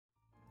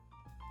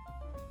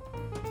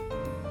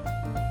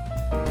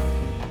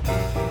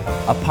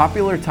A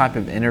popular type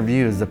of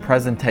interview is the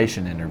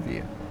presentation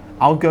interview.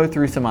 I'll go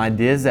through some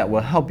ideas that will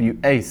help you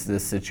ace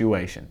this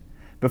situation.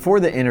 Before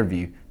the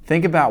interview,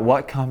 think about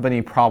what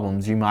company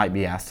problems you might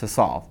be asked to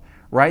solve.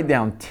 Write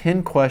down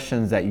 10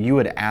 questions that you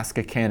would ask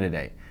a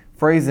candidate.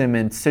 Phrase them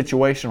in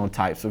situational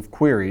types of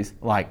queries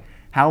like,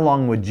 how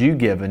long would you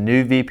give a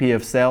new VP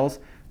of sales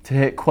to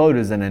hit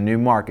quotas in a new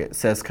market,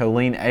 says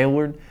Colleen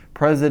Aylward,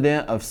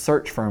 president of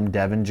search firm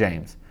Devin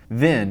James.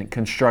 Then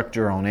construct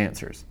your own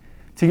answers.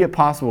 To get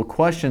possible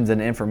questions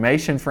and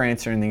information for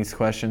answering these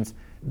questions,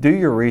 do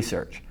your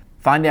research.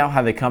 Find out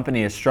how the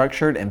company is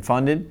structured and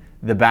funded,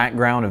 the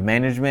background of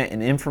management,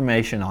 and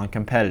information on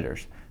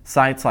competitors.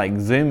 Sites like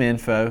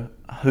ZoomInfo,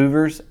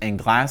 Hoovers, and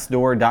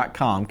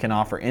Glassdoor.com can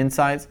offer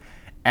insights,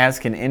 as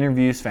can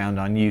interviews found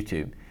on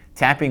YouTube.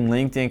 Tapping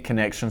LinkedIn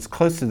connections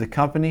close to the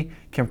company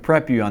can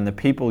prep you on the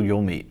people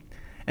you'll meet.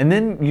 And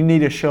then you need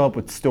to show up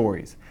with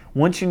stories.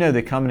 Once you know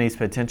the company's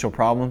potential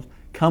problems,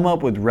 come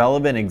up with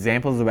relevant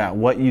examples about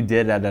what you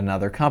did at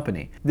another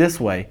company. This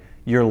way,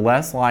 you're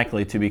less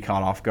likely to be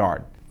caught off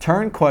guard.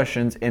 Turn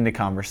questions into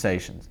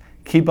conversations.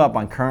 Keep up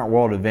on current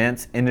world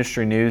events,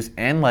 industry news,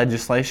 and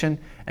legislation,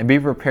 and be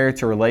prepared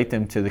to relate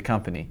them to the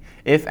company.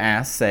 If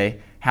asked,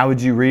 say, how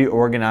would you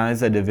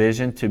reorganize a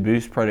division to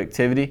boost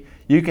productivity?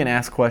 You can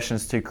ask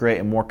questions to create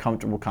a more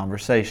comfortable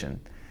conversation.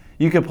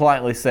 You could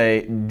politely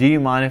say, do you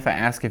mind if I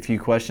ask a few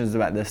questions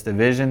about this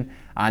division?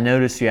 I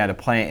noticed you had a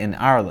plant in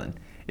Ireland.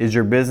 Is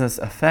your business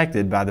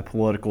affected by the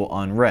political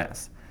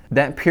unrest?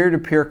 That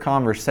peer-to-peer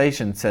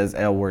conversation, says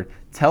Aylward,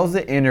 tells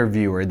the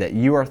interviewer that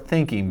you are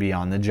thinking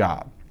beyond the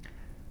job.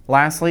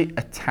 Lastly,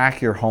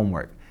 attack your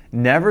homework.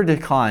 Never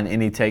decline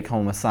any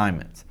take-home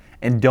assignments.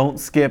 And don't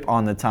skip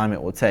on the time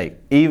it will take,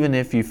 even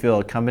if you feel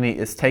a company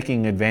is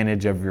taking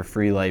advantage of your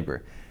free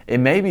labor. It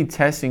may be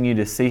testing you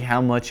to see how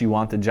much you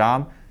want the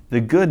job.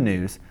 The good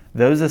news,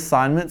 those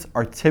assignments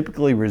are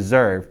typically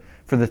reserved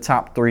for the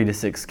top 3 to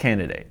 6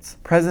 candidates.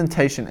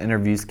 Presentation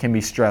interviews can be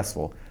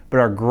stressful, but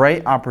are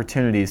great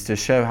opportunities to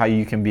show how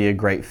you can be a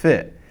great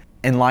fit.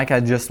 And like I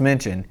just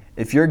mentioned,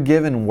 if you're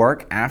given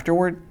work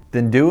afterward,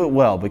 then do it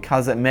well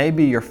because it may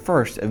be your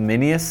first of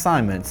many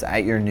assignments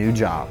at your new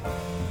job.